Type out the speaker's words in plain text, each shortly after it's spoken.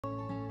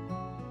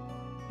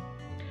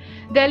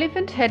The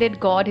elephant-headed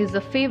god is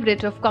a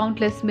favorite of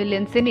countless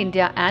millions in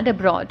India and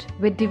abroad,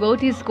 with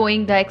devotees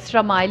going the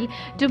extra mile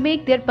to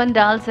make their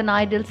pandals and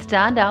idols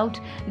stand out.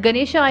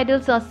 Ganesha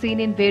idols are seen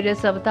in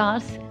various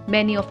avatars,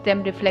 many of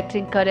them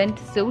reflecting current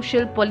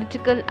social,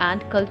 political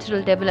and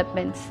cultural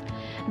developments.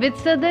 With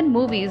southern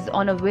movies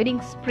on a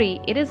winning spree,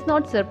 it is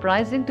not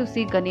surprising to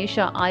see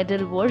Ganesha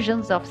idol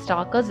versions of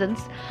star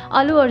cousins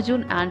Allu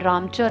Arjun and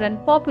Ram Charan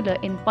popular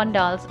in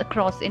pandals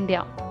across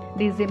India.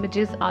 These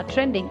images are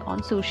trending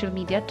on social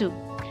media too.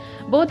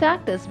 Both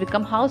actors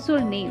become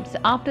household names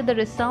after the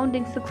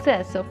resounding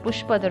success of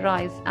Pushpa the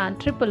Rise and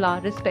Triple R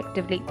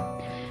respectively.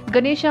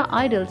 Ganesha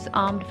idols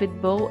armed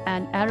with bow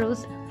and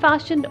arrows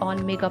fashioned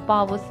on mega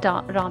power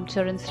star Ram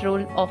Charan's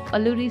role of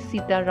Alluri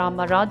Sita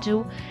Rama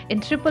Raju in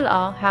Triple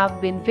R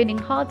have been winning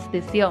hearts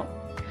this year.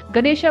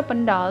 Ganesha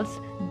pandals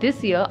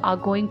this year are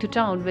going to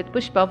town with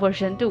Pushpa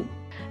version 2.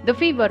 The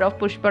fever of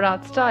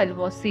Pushparat style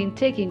was seen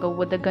taking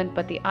over the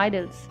Ganpati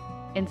idols.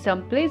 In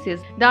some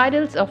places, the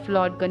idols of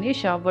Lord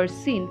Ganesha were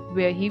seen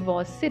where he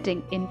was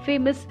sitting in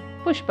famous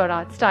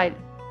Pushparat style.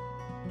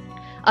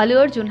 Allu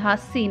Arjun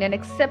has seen an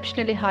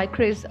exceptionally high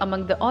craze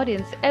among the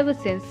audience ever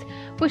since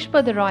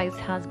Pushpa the Rise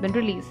has been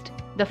released.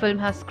 The film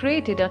has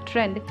created a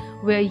trend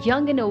where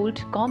young and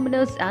old,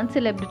 commoners and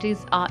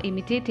celebrities are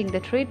imitating the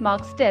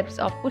trademark steps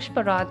of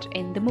Pushparaj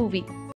in the movie.